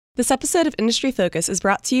This episode of Industry Focus is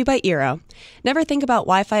brought to you by Eero. Never think about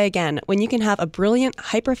Wi-Fi again when you can have a brilliant,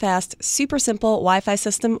 hyper-fast, super simple Wi-Fi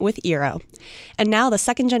system with Eero. And now the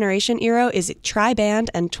second generation Eero is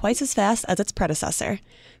tri-band and twice as fast as its predecessor.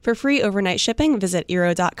 For free overnight shipping, visit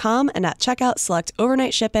Eero.com and at checkout select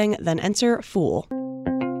overnight shipping, then enter FOOL.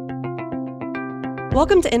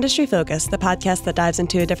 Welcome to Industry Focus, the podcast that dives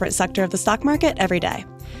into a different sector of the stock market every day.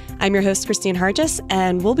 I'm your host, Christine Hargis,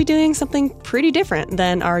 and we'll be doing something pretty different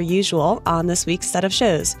than our usual on this week's set of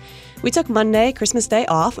shows. We took Monday, Christmas Day,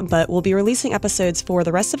 off, but we'll be releasing episodes for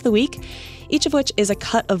the rest of the week, each of which is a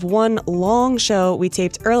cut of one long show we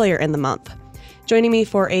taped earlier in the month. Joining me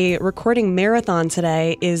for a recording marathon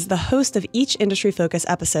today is the host of each Industry Focus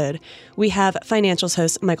episode. We have financials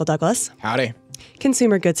host Michael Douglas. Howdy.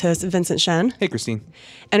 Consumer goods host Vincent Shen. Hey, Christine.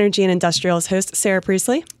 Energy and industrials host Sarah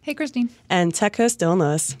Priestley. Hey, Christine. And tech host Dylan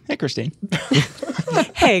Lewis. Hey, Christine.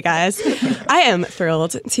 Hey, guys. I am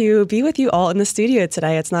thrilled to be with you all in the studio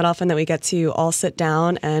today. It's not often that we get to all sit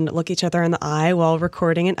down and look each other in the eye while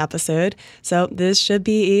recording an episode, so this should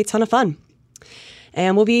be a ton of fun.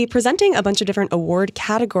 And we'll be presenting a bunch of different award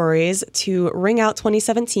categories to ring out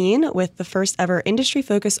 2017 with the first ever Industry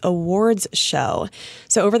Focus Awards show.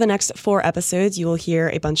 So over the next 4 episodes, you will hear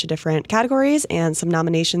a bunch of different categories and some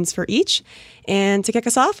nominations for each. And to kick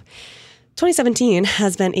us off, 2017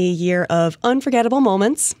 has been a year of unforgettable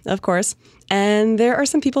moments, of course, and there are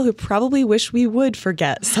some people who probably wish we would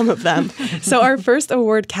forget some of them. So our first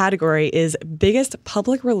award category is Biggest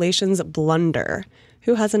Public Relations Blunder.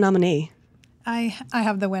 Who has a nominee? I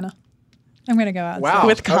have the winner. I'm going to go out. Wow.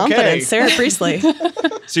 With confidence, Okay. Sarah Priestley.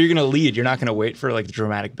 So you're going to lead. You're not going to wait for like the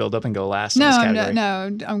dramatic buildup and go last in No, this I'm category.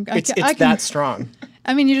 no. It's that strong.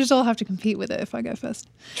 I mean, you just all have to compete with it if I go first.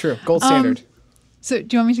 True. Gold standard. So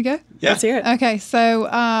do you want me to go? Yeah. Let's hear it. Okay,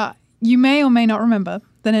 so you may or may not remember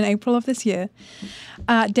that in April of this year,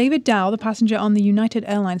 David Dow, the passenger on the United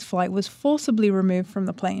Airlines flight, was forcibly removed from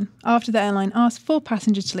the plane after the airline asked for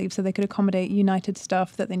passengers to leave so they could accommodate United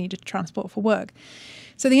staff that they needed to transport for work.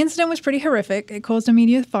 So the incident was pretty horrific. It caused a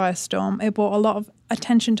media firestorm. It brought a lot of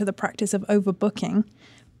attention to the practice of overbooking,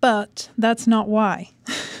 but that's not why.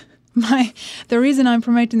 The reason I'm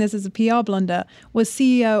promoting this as a PR blunder was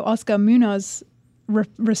CEO Oscar Munoz's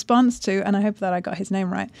response to, and I hope that I got his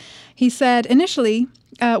name right. He said, initially,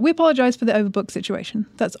 we apologize for the overbooked situation.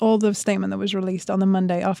 That's all the statement that was released on the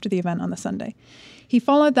Monday after the event on the Sunday. He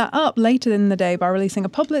followed that up later in the day by releasing a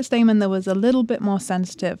public statement that was a little bit more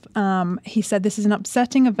sensitive. He said, this is an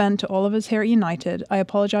upsetting event to all of us here at United. I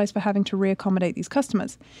apologize for having to reaccommodate these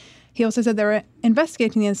customers. He also said they were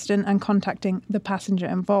investigating the incident and contacting the passenger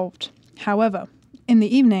involved. However, in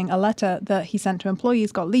the evening, a letter that he sent to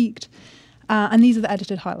employees got leaked. And these are the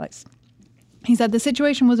edited highlights. He said, the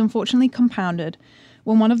situation was unfortunately compounded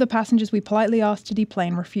when one of the passengers we politely asked to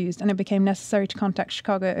deplane refused, and it became necessary to contact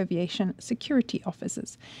Chicago Aviation security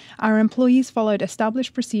officers. Our employees followed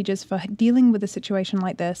established procedures for dealing with a situation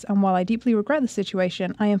like this, and while I deeply regret the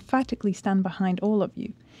situation, I emphatically stand behind all of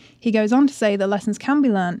you. He goes on to say that lessons can be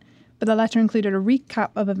learned, but the letter included a recap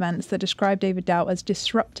of events that described David Dow as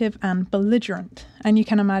disruptive and belligerent. And you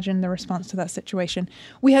can imagine the response to that situation.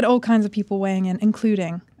 We had all kinds of people weighing in,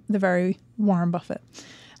 including the very Warren Buffett,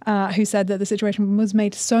 who said that the situation was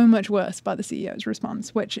made so much worse by the CEO's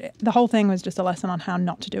response, which the whole thing was just a lesson on how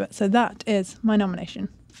not to do it. So that is my nomination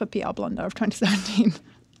for PR Blunder of 2017.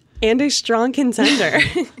 And a strong contender.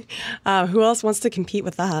 Who else wants to compete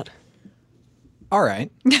with that? All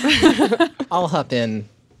right. I'll hop in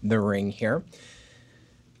the ring here.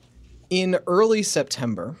 In early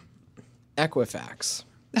September, Equifax.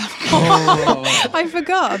 I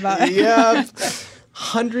forgot about it. Yeah.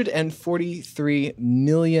 143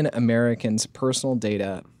 million Americans' personal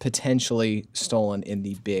data potentially stolen in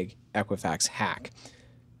the big Equifax hack.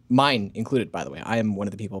 Mine included, by the way. I am one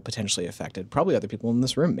of the people potentially affected. Probably other people in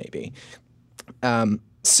this room, maybe.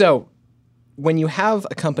 So when you have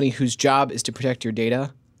a company whose job is to protect your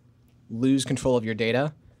data, lose control of your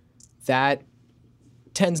data, that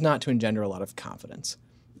tends not to engender a lot of confidence.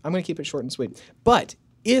 I'm going to keep it short and sweet. But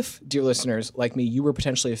if, dear listeners, like me, you were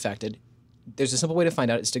potentially affected, there's a simple way to find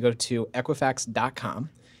out. It's to go to Equifax.com,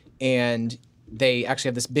 and they actually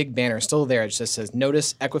have this big banner still there. It just says,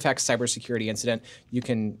 Notice Equifax Cybersecurity Incident. You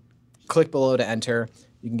can click below to enter.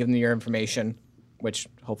 You can give them your information, which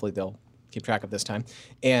hopefully they'll keep track of this time.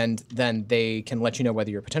 And then they can let you know whether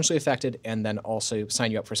you're potentially affected and then also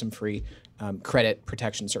sign you up for some free credit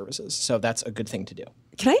protection services. So that's a good thing to do.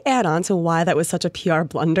 can I add on to why that was such a PR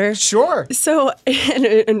blunder? Sure. So,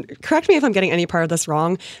 and correct me if I'm getting any part of this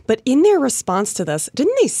wrong, but in their response to this,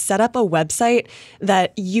 didn't they set up a website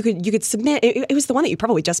that you could submit? It was the one that you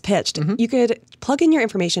probably just pitched. You could plug in your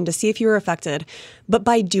information to see if you were affected, but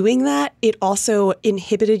by doing that, it also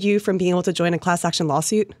inhibited you from being able to join a class action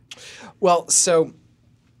lawsuit. Well, so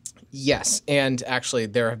yes, and actually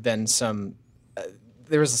there have been some.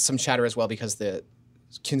 There was some chatter as well because the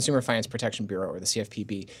Consumer Finance Protection Bureau, or the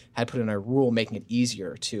CFPB, had put in a rule making it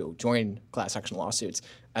easier to join class action lawsuits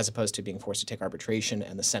as opposed to being forced to take arbitration,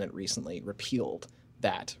 and the Senate recently repealed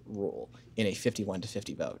that rule in a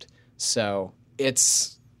 51-50 vote. So it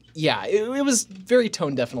was very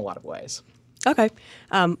tone deaf in a lot of ways. Okay.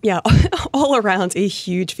 All around a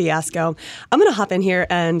huge fiasco. I'm going to hop in here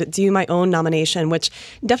and do my own nomination, which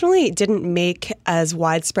definitely didn't make as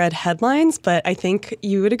widespread headlines, but I think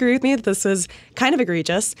you would agree with me that this was kind of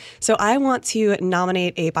egregious. So I want to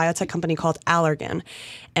nominate a biotech company called Allergan.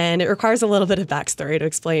 And it requires a little bit of backstory to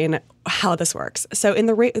explain how this works. So in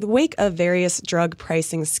the wake of various drug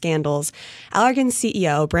pricing scandals, Allergan's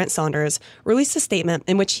CEO, Brent Saunders, released a statement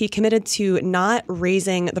in which he committed to not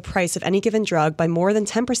raising the price of any given drug by more than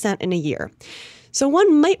 10% in a year. So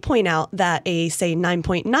one might point out that a, say,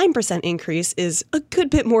 9.9% increase is a good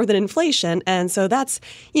bit more than inflation. And so that's,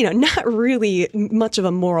 not really much of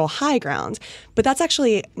a moral high ground. But that's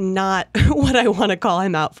actually not what I want to call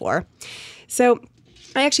him out for. So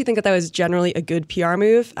I actually think that was generally a good PR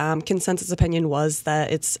move. Consensus opinion was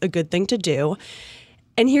that it's a good thing to do.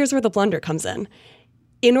 And here's where the blunder comes in.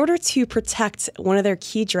 In order to protect one of their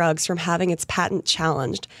key drugs from having its patent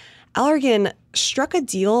challenged, Allergan struck a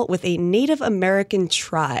deal with a Native American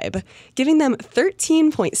tribe, giving them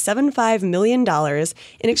 $13.75 million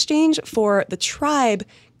in exchange for the tribe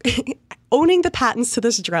owning the patents to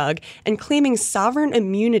this drug and claiming sovereign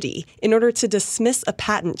immunity in order to dismiss a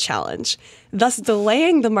patent challenge, thus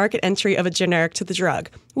delaying the market entry of a generic to the drug,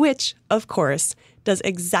 which, of course, does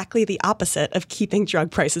exactly the opposite of keeping drug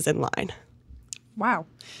prices in line. Wow.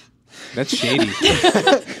 That's shady.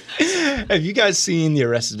 Have you guys seen the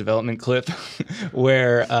Arrested Development clip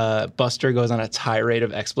where Buster goes on a tirade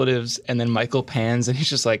of expletives and then Michael pans and he's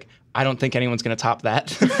just like, I don't think anyone's going to top that?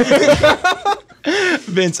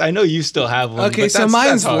 Vince, I know you still have one. Okay, but so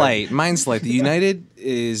mine's light. Mine's light. The United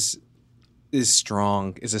is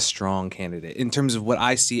strong, is a strong candidate in terms of what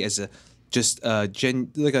I see as a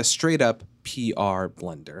straight up PR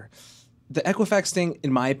blunder. The Equifax thing,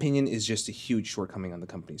 in my opinion, is just a huge shortcoming on the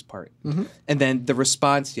company's part. Mm-hmm. And then the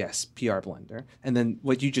response, yes, PR blunder. And then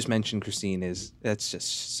what you just mentioned, Christine, that's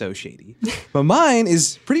just so shady. But mine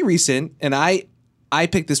is pretty recent, and I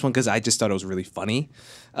picked this one because I just thought it was really funny.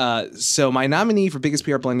 So my nominee for biggest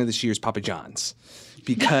PR blunder this year is Papa John's.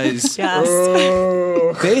 Because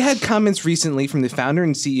they had comments recently from the founder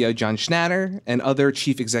and CEO, John Schnatter, and other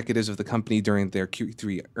chief executives of the company during their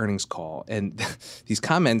Q3 earnings call. And these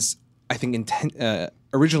comments, I think,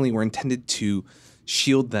 originally were intended to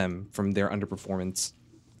shield them from their underperformance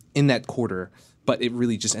in that quarter, but it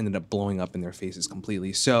really just ended up blowing up in their faces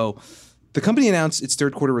completely. So the company announced its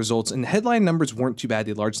third quarter results, and the headline numbers weren't too bad.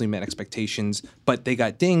 They largely met expectations, but they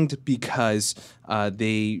got dinged because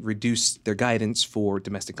they reduced their guidance for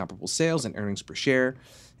domestic comparable sales and earnings per share.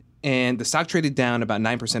 And the stock traded down about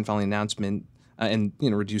 9% following the announcement, and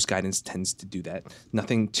reduced guidance tends to do that.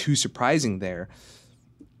 Nothing too surprising there.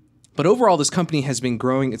 But overall, this company has been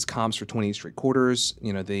growing its comps for 28 straight quarters.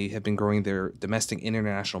 They have been growing their domestic and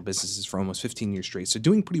international businesses for almost 15 years straight. So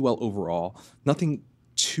doing pretty well overall. Nothing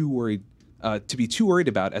to be too worried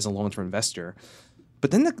about as a long-term investor.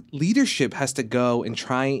 But then the leadership has to go and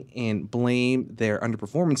try and blame their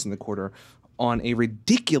underperformance in the quarter on a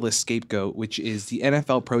ridiculous scapegoat, which is the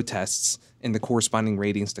NFL protests and the corresponding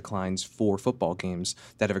ratings declines for football games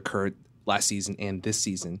that have occurred last season and this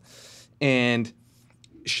season. And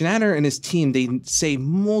Schnatter and his team, they say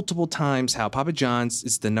multiple times how Papa John's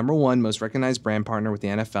is the number one most recognized brand partner with the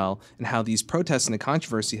NFL, and how these protests and the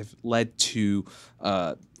controversy have led to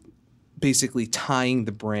basically tying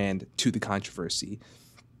the brand to the controversy.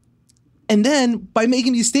 And then by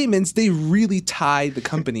making these statements, they really tie the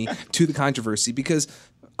company to the controversy because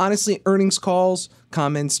honestly, earnings calls,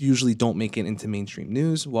 comments usually don't make it into mainstream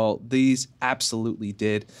news. Well, these absolutely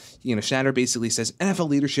did. Schnatter basically says NFL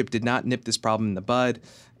leadership did not nip this problem in the bud.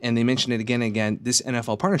 And they mention it again and again. This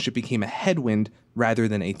NFL partnership became a headwind rather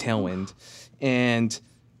than a tailwind. And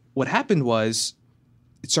what happened was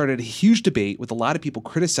it started a huge debate with a lot of people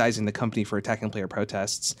criticizing the company for attacking player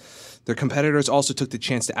protests. Their competitors also took the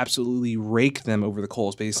chance to absolutely rake them over the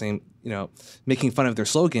coals, basically saying, making fun of their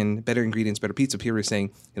slogan, better ingredients, better pizza. People were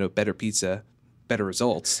saying, better pizza, better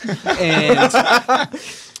results. And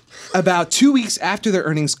about 2 weeks after their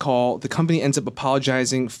earnings call, the company ends up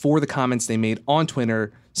apologizing for the comments they made on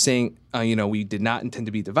Twitter, saying, we did not intend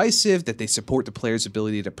to be divisive, that they support the players'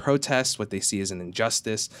 ability to protest what they see as an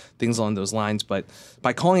injustice, things along those lines. But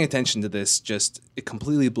by calling attention to this, it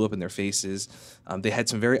completely blew up in their faces. They had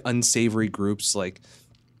some very unsavory groups like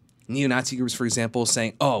neo-Nazi groups, for example,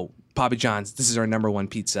 saying, oh, Papa John's, this is our number one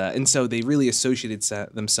pizza. And so they really associated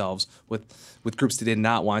themselves with groups they did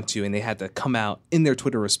not want to, and they had to come out in their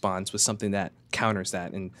Twitter response with something that counters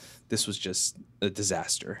that. And this was just a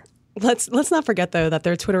disaster. Let's not forget, though, that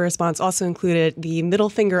their Twitter response also included the middle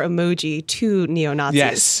finger emoji to neo-Nazis.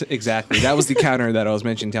 Yes, exactly. That was the counter that I was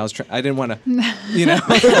mentioning. I didn't want to,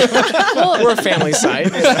 We're a family site.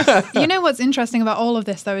 You know what's interesting about all of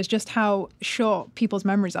this, though, is just how short people's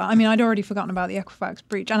memories are. I mean, I'd already forgotten about the Equifax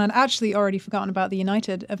breach, and I'd actually already forgotten about the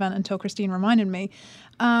United event until Christine reminded me.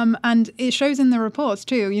 And it shows in the reports,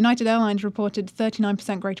 too. United Airlines reported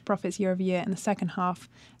 39% greater profits year over year in the second half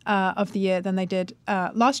of the year than they did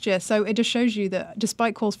last year. So it just shows you that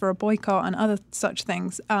despite calls for a boycott and other such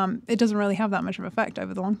things, it doesn't really have that much of an effect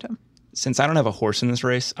over the long term. Since I don't have a horse in this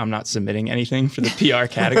race, I'm not submitting anything for the PR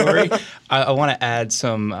category. I want to add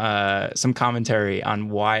some commentary on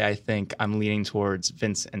why I think I'm leaning towards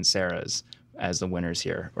Vince and Sarah's as the winners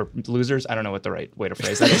here, or losers. I don't know what the right way to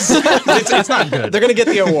phrase that is. It's not good. They're going to get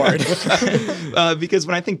the award. Because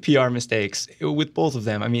when I think PR mistakes with both of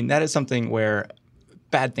them, I mean, that is something where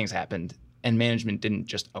bad things happened and management didn't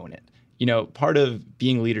just own it. Part of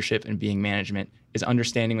being leadership and being management is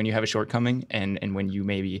understanding when you have a shortcoming and when you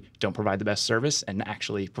maybe don't provide the best service and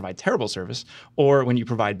actually provide terrible service, or when you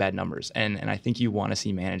provide bad numbers. And I think you want to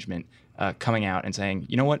see management coming out and saying,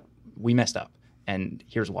 you know what, we messed up and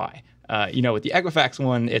here's why. With the Equifax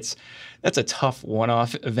one, that's a tough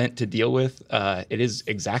one-off event to deal with. It is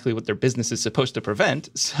exactly what their business is supposed to prevent.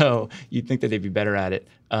 So you'd think that they'd be better at it.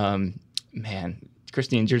 Man,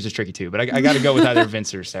 Christine, yours is tricky too, but I got to go with either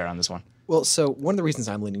Vince or Sarah on this one. Well, so one of the reasons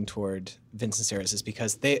I'm leaning toward Vince and Sarah's is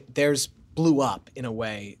because theirs blew up in a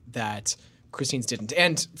way that Christine's didn't.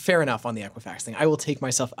 And fair enough on the Equifax thing. I will take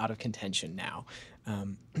myself out of contention now.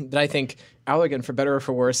 But I think Allergan, for better or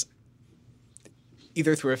for worse,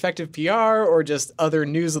 either through effective PR or just other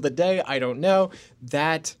news of the day, I don't know,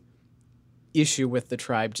 that issue with the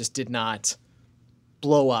tribe just did not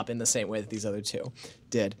blow up in the same way that these other two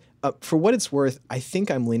did. For what it's worth, I think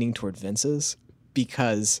I'm leaning toward Vince's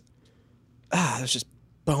because it was just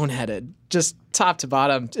boneheaded, just top to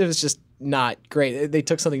bottom. It was just not great. They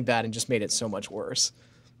took something bad and just made it so much worse.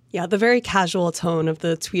 Yeah, the very casual tone of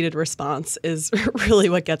the tweeted response is really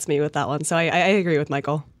what gets me with that one. So I agree with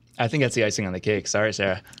Michael. I think that's the icing on the cake. Sorry,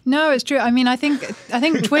 Sarah. No, it's true. I mean, I think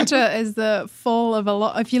Twitter is the fall of a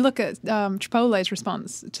lot. If you look at Chipotle's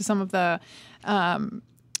response to some of the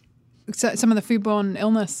foodborne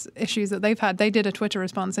illness issues that they've had, they did a Twitter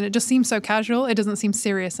response, and it just seems so casual. It doesn't seem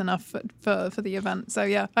serious enough for the event. So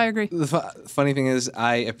yeah, I agree. The funny thing is,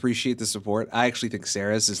 I appreciate the support. I actually think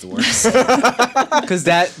Sarah's is the worst because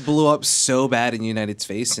that blew up so bad in United's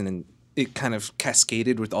face, and it kind of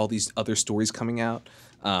cascaded with all these other stories coming out.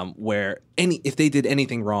 Where if they did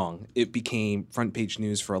anything wrong, it became front page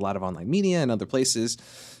news for a lot of online media and other places.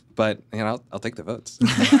 But I'll take the votes.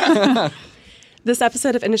 This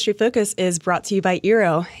episode of Industry Focus is brought to you by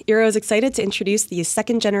Eero. Eero is excited to introduce the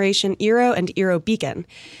second generation Eero and Eero Beacon.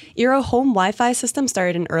 Eero home Wi-Fi system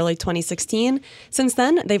started in early 2016. Since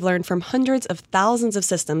then, they've learned from hundreds of thousands of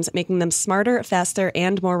systems, making them smarter, faster,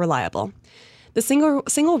 and more reliable. The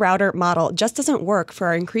single router model just doesn't work for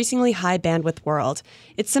our increasingly high bandwidth world.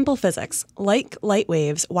 It's simple physics. Like light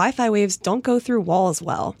waves, Wi-Fi waves don't go through walls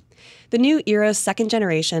well. The new Eero second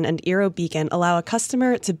generation and Eero Beacon allow a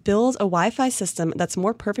customer to build a Wi-Fi system that's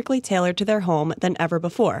more perfectly tailored to their home than ever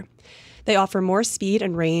before. They offer more speed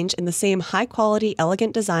and range in the same high-quality,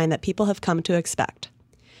 elegant design that people have come to expect.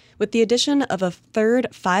 With the addition of a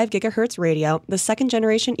third 5 GHz radio, the second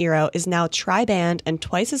generation Eero is now tri-band and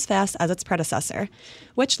twice as fast as its predecessor,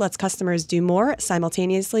 which lets customers do more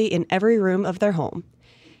simultaneously in every room of their home.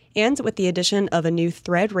 And with the addition of a new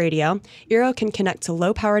Thread radio, Eero can connect to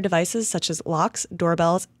low-power devices such as locks,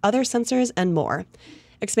 doorbells, other sensors, and more.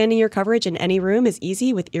 Expanding your coverage in any room is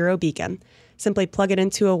easy with Eero Beacon. Simply plug it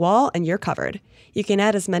into a wall and you're covered. You can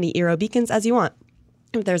add as many Eero Beacons as you want.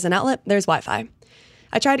 If there's an outlet, there's Wi-Fi.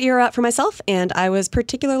 I tried Eero out for myself, and I was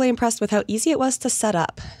particularly impressed with how easy it was to set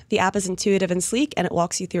up. The app is intuitive and sleek, and it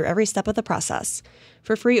walks you through every step of the process.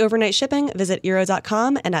 For free overnight shipping, visit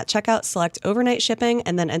Eero.com, and at checkout, select overnight shipping,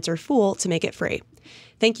 and then enter FOOL to make it free.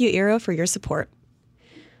 Thank you, Eero, for your support.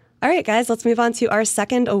 All right, guys, let's move on to our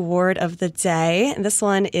second award of the day. And this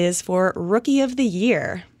one is for Rookie of the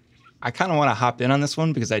Year. I kind of want to hop in on this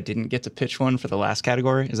one because I didn't get to pitch one for the last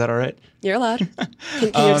category. Is that all right? You're allowed.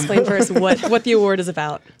 Can you explain first what the award is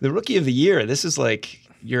about? The Rookie of the Year. This is like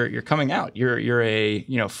you're coming out. You're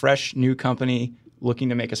a fresh new company looking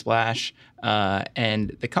to make a splash.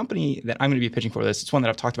 And the company that I'm going to be pitching for this, it's one that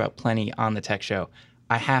I've talked about plenty on the Tech Show.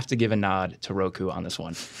 I have to give a nod to Roku on this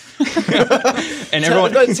one. And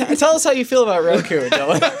everyone, tell us how you feel about Roku,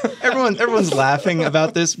 Dylan. everyone's laughing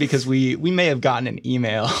about this because we may have gotten an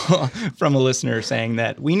email from a listener saying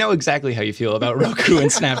that we know exactly how you feel about Roku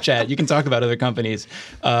and Snapchat. You can talk about other companies.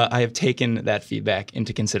 I have taken that feedback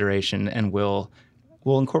into consideration and will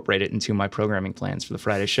incorporate it into my programming plans for the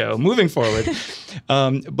Friday show moving forward.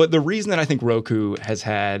 But the reason that I think Roku has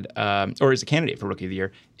had, or is a candidate for Rookie of the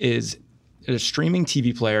Year, is a streaming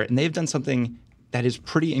TV player, and they've done something that is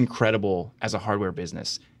pretty incredible as a hardware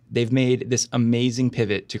business. They've made this amazing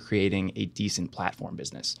pivot to creating a decent platform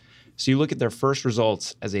business. So you look at their first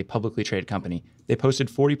results as a publicly traded company, they posted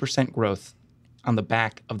 40% growth on the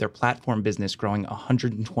back of their platform business growing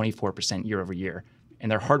 124% year over year,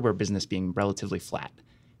 and their hardware business being relatively flat.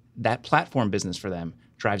 That platform business for them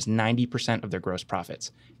drives 90% of their gross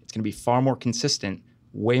profits. It's going to be far more consistent,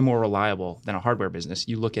 way more reliable than a hardware business.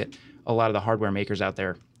 You look at a lot of the hardware makers out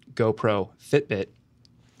there, GoPro, Fitbit,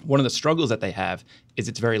 one of the struggles that they have is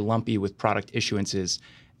it's very lumpy with product issuances,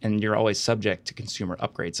 and you're always subject to consumer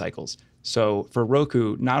upgrade cycles. So for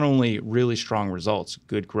Roku, not only really strong results,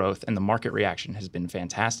 good growth, and the market reaction has been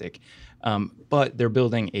fantastic, but they're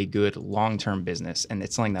building a good long-term business, and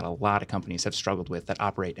it's something that a lot of companies have struggled with that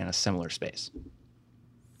operate in a similar space.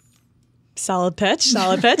 Solid pitch.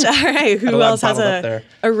 All right, who else has a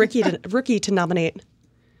rookie to nominate?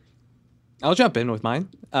 I'll jump in with mine.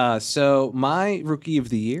 So my Rookie of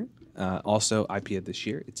the Year, also IPA this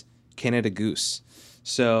year, it's Canada Goose.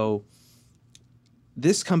 So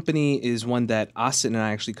this company is one that Austin and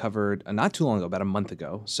I actually covered not too long ago, about a month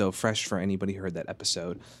ago. So fresh for anybody who heard that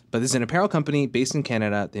episode. But this is an apparel company based in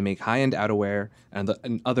Canada. They make high-end outerwear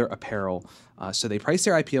and other apparel. So they priced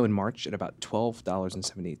their IPO in March at about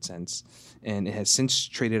 $12.78. And it has since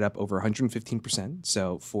traded up over 115%.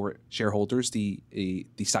 So for shareholders, the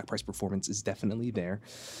stock price performance is definitely there.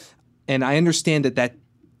 And I understand that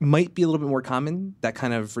might be a little bit more common, that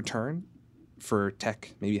kind of return, for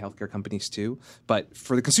tech, maybe healthcare companies too. But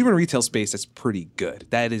for the consumer and retail space, that's pretty good.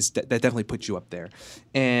 That definitely puts you up there.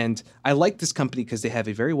 And I like this company because they have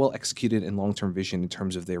a very well executed and long-term vision in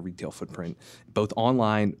terms of their retail footprint, both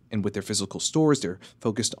online and with their physical stores. They're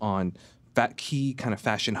focused on key kind of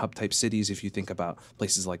fashion hub type cities. If you think about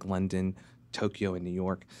places like London, Tokyo, and New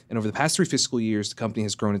York. And over the past 3 fiscal years, the company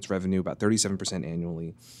has grown its revenue about 37%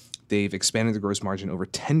 annually. They've expanded the gross margin over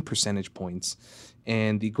 10 percentage points,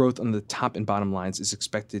 and the growth on the top and bottom lines is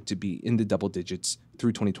expected to be in the double digits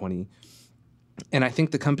through 2020. And I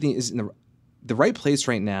think the company is in the right place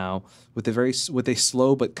right now with a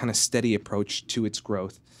slow but kind of steady approach to its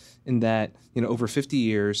growth, in that, over 50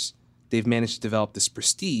 years, they've managed to develop this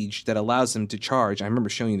prestige that allows them to charge. I remember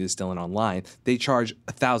showing you this, Dylan, online. They charge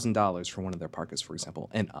 $1,000 for one of their parkas, for example,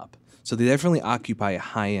 and up. So they definitely occupy a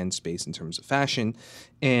high-end space in terms of fashion.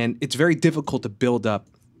 And it's very difficult to build up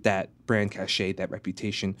that brand cachet, that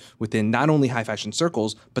reputation within not only high fashion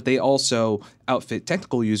circles, but they also outfit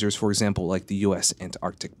technical users, for example, like the U.S.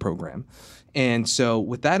 Antarctic program. And so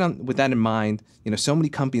with that in mind, so many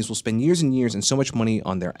companies will spend years and years and so much money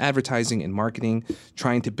on their advertising and marketing,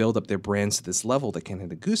 trying to build up their brands to this level that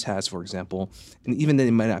Canada Goose has, for example. And even then,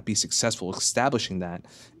 they might not be successful establishing that,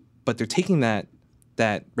 but they're taking that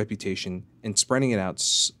reputation and spreading it out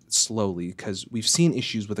slowly, because we've seen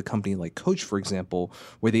issues with a company like Coach, for example,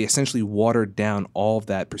 where they essentially watered down all of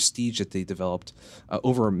that prestige that they developed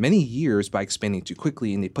over many years by expanding too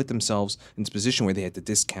quickly, and they put themselves in this position where they had to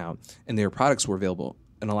discount, and their products were available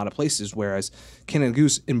in a lot of places, whereas Canada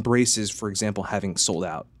Goose embraces, for example, having sold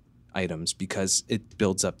out items because it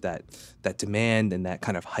builds up that demand and that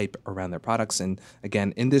kind of hype around their products. And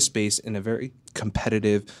again, in this space, in a very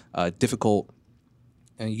competitive, difficult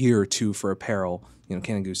a year or two for apparel,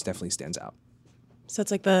 Canada Goose definitely stands out. So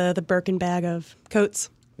it's like the Birkin bag of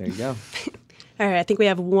coats. There you go. All right, I think we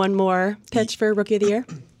have one more pitch for Rookie of the Year.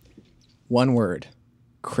 One word: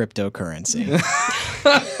 cryptocurrency.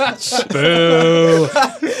 Boo.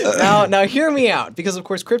 Now hear me out, because of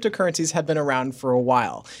course cryptocurrencies have been around for a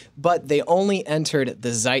while, but they only entered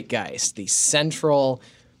the zeitgeist, the central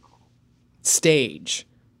stage,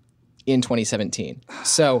 in 2017.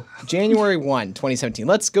 So January 1, 2017,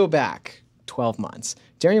 let's go back 12 months.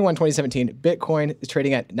 January 1, 2017, Bitcoin is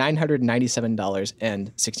trading at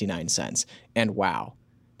 $997.69. And wow,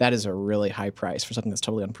 That is a really high price for something that's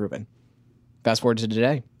totally unproven. Fast forward to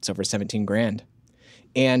today, it's over 17 grand.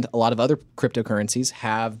 And a lot of other cryptocurrencies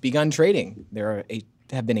have begun trading. There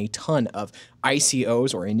have been a ton of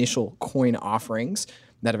ICOs, or initial coin offerings,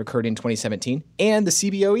 that have occurred in 2017. And the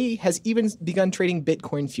CBOE has even begun trading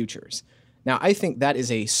Bitcoin futures. Now, I think that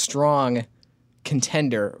is a strong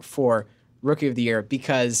contender for Rookie of the Year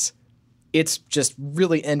because it's just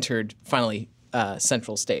really entered, finally,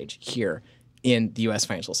 central stage here in the U.S.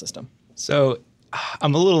 financial system. So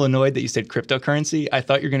I'm a little annoyed that you said cryptocurrency. I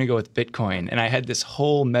thought you were going to go with Bitcoin, and I had this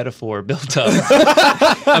whole metaphor built up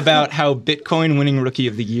about how Bitcoin winning Rookie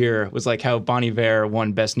of the Year was like how Bon Iver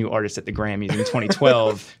won Best New Artist at the Grammys in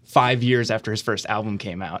 2012, 5 years after his first album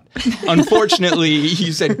came out. Unfortunately,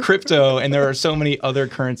 you said crypto, and there are so many other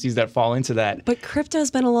currencies that fall into that. But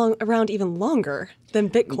crypto's been around even longer than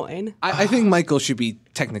Bitcoin. I think Michael should be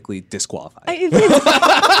technically disqualified.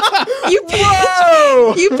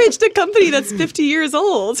 You pitched a company that's 50 years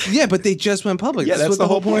old. Yeah, but they just went public. Yeah, that's the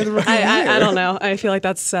whole point. Of the Rookie of the Year. I don't know. I feel like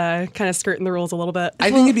that's kind of skirting the rules a little bit.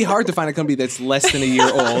 I think it'd be hard to find a company that's less than a year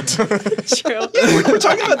old. True. We're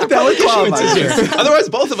talking about the public issuances here. Otherwise,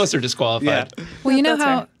 both of us are disqualified. Yeah. Well, you know That's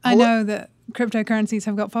how fair. I know that cryptocurrencies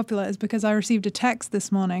have got popular is because I received a text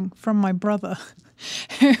this morning from my brother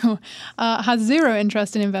who has zero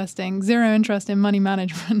interest in investing, zero interest in money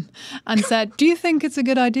management, and said, do you think it's a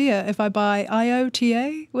good idea if I buy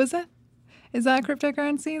IOTA, was it? Is that a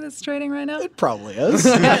cryptocurrency that's trading right now? It probably is.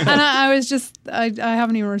 And I was just, I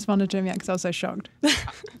haven't even responded to him yet because I was so shocked.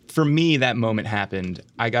 For me, that moment happened.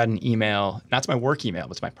 I got an email, not to my work email,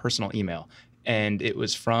 but to my personal email. And it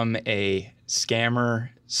was from a scammer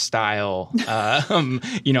style,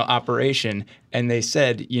 operation. And they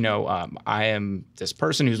said, I am this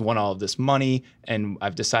person who's won all of this money, and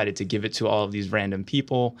I've decided to give it to all of these random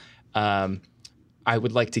people. I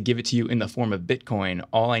would like to give it to you in the form of Bitcoin.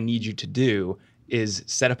 All I need you to do is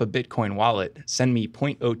set up a Bitcoin wallet, send me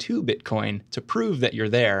 0.02 Bitcoin to prove that you're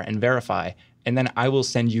there and verify, and then I will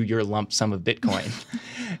send you your lump sum of Bitcoin.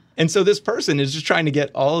 And so this person is just trying to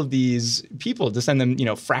get all of these people to send them,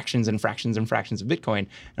 fractions and fractions and fractions of Bitcoin. And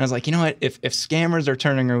I was like, you know what? If scammers are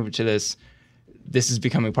turning over to this is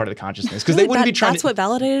becoming part of the consciousness, because they wouldn't be trying That's what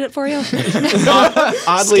validated it for you? Oddly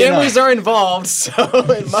Scammers enough, are involved, so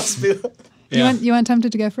it must be. Yeah. You weren't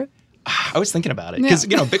tempted to go for it? I was thinking about it because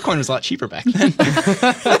Bitcoin was a lot cheaper back then.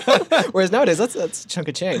 Whereas nowadays, that's a chunk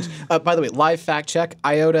of change. By the way, live fact check: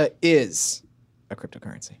 IOTA is a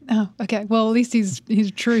cryptocurrency. Oh, okay. Well, at least he's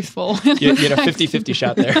truthful. You had a 50-50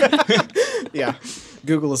 shot there. Yeah,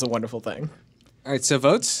 Google is a wonderful thing. All right, so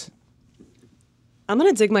votes. I'm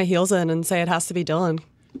going to dig my heels in and say it has to be Dylan.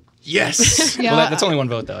 Yes. Yeah, Well, that's only one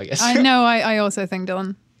vote, though, I guess. I know. I also think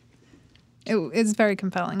Dylan. It's very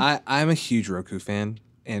compelling. I'm a huge Roku fan,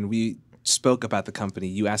 and we spoke about the company.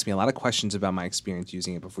 You asked me a lot of questions about my experience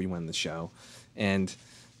using it before you went on the show, and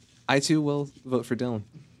I too will vote for Dylan.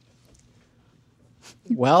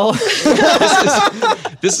 Well,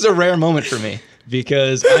 This is a rare moment for me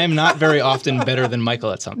because I am not very often better than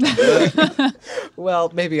Michael at something.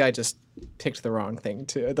 maybe I just picked the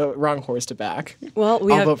wrong horse to back. Well,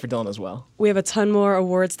 I'll vote for Dylan as well. We have a ton more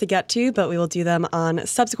awards to get to, but we will do them on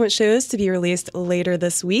subsequent shows to be released later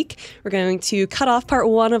this week. We're going to cut off part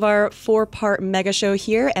one of our 4-part mega show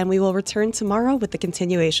here, and we will return tomorrow with the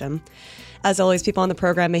continuation. As always, people on the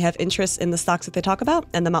program may have interests in the stocks that they talk about,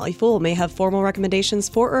 and the Motley Fool may have formal recommendations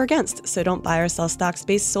for or against, so don't buy or sell stocks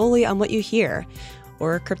based solely on what you hear,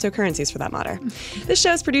 or cryptocurrencies for that matter. This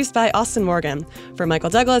show is produced by Austin Morgan. For Michael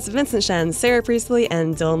Douglas, Vincent Shen, Sarah Priestley,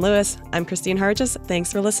 and Dylan Lewis, I'm Christine Hargis.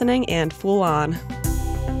 Thanks for listening, and Fool on.